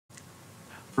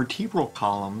Vertebral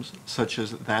columns, such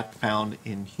as that found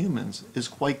in humans, is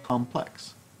quite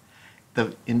complex.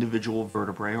 The individual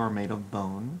vertebrae are made of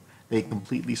bone. They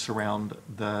completely surround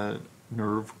the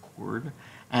nerve cord,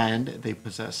 and they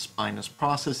possess spinous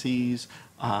processes,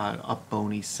 a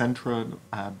bony centra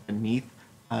beneath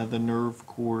the nerve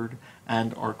cord,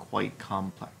 and are quite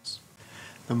complex.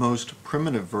 The most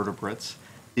primitive vertebrates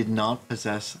did not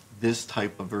possess this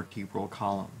type of vertebral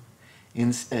column.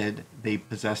 Instead, they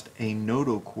possessed a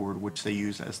notochord, which they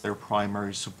use as their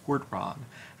primary support rod,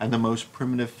 and the most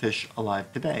primitive fish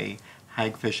alive today,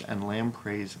 hagfish and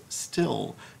lampreys,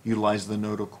 still utilize the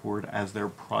notochord as their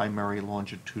primary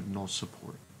longitudinal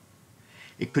support.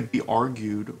 It could be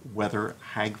argued whether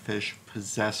hagfish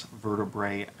possess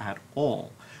vertebrae at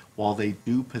all. While they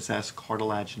do possess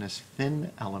cartilaginous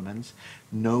fin elements,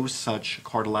 no such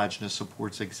cartilaginous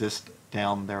supports exist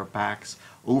down their backs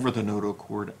over the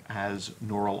notochord as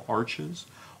neural arches,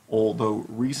 although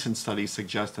recent studies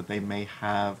suggest that they may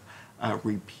have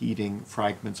repeating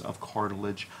fragments of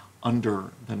cartilage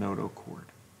under the notochord.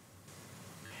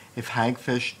 If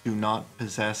hagfish do not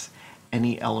possess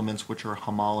any elements which are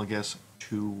homologous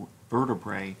to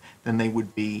vertebrae, then they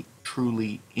would be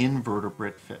truly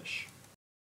invertebrate fish.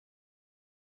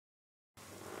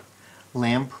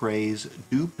 Lampreys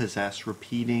do possess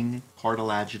repeating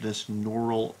cartilaginous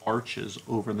neural arches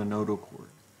over the notochord,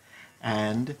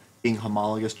 and being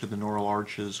homologous to the neural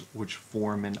arches which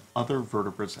form in other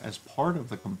vertebrates as part of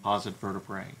the composite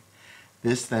vertebrae,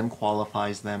 this then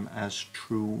qualifies them as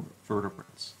true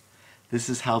vertebrates. This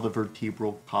is how the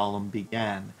vertebral column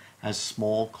began, as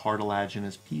small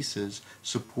cartilaginous pieces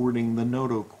supporting the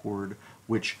notochord,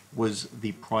 which was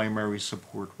the primary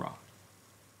support rod.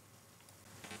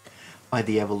 By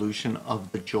the evolution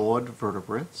of the jawed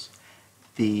vertebrates,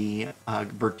 the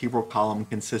vertebral column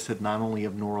consisted not only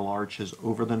of neural arches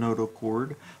over the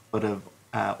notochord, but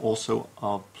also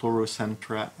of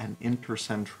pleurocentra and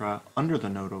intercentra under the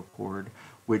notochord,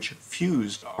 which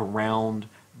fused around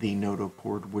the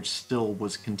notochord, which still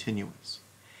was continuous.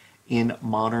 In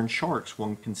modern sharks,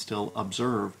 one can still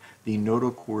observe the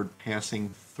notochord passing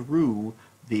through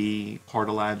the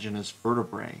cartilaginous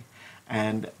vertebrae,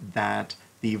 and that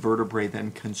the vertebrae then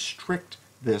constrict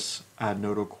this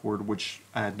notochord, which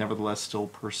nevertheless still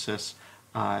persists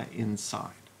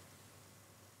inside.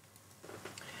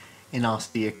 In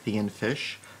osteichthyan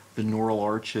fish, the neural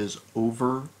arches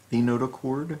over the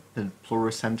notochord, the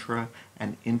pleurocentra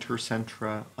and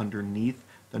intercentra underneath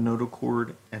the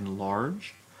notochord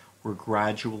enlarged, were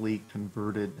gradually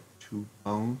converted to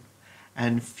bone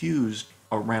and fused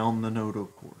around the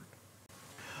notochord.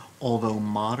 Although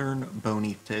modern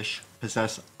bony fish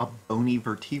possess a bony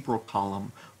vertebral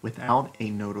column without a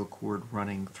notochord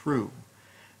running through,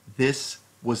 this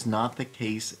was not the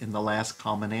case in the last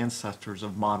common ancestors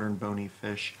of modern bony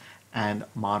fish and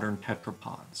modern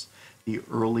tetrapods. The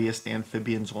earliest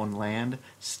amphibians on land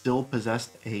still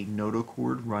possessed a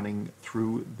notochord running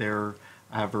through their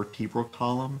vertebral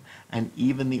column, and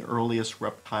even the earliest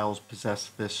reptiles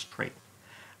possessed this trait.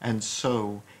 And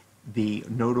so the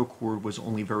notochord was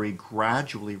only very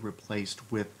gradually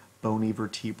replaced with bony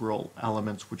vertebral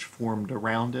elements which formed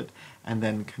around it and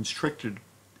then constricted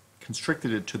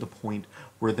it to the point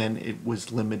where then it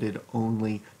was limited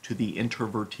only to the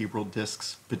intervertebral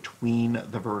discs between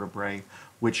the vertebrae,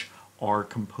 which are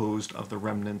composed of the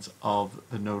remnants of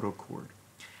the notochord.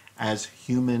 As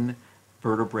human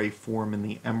vertebrae form in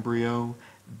the embryo,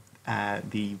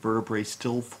 the vertebrae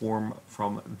still form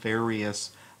from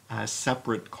various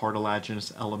separate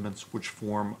cartilaginous elements which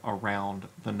form around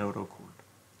the notochord.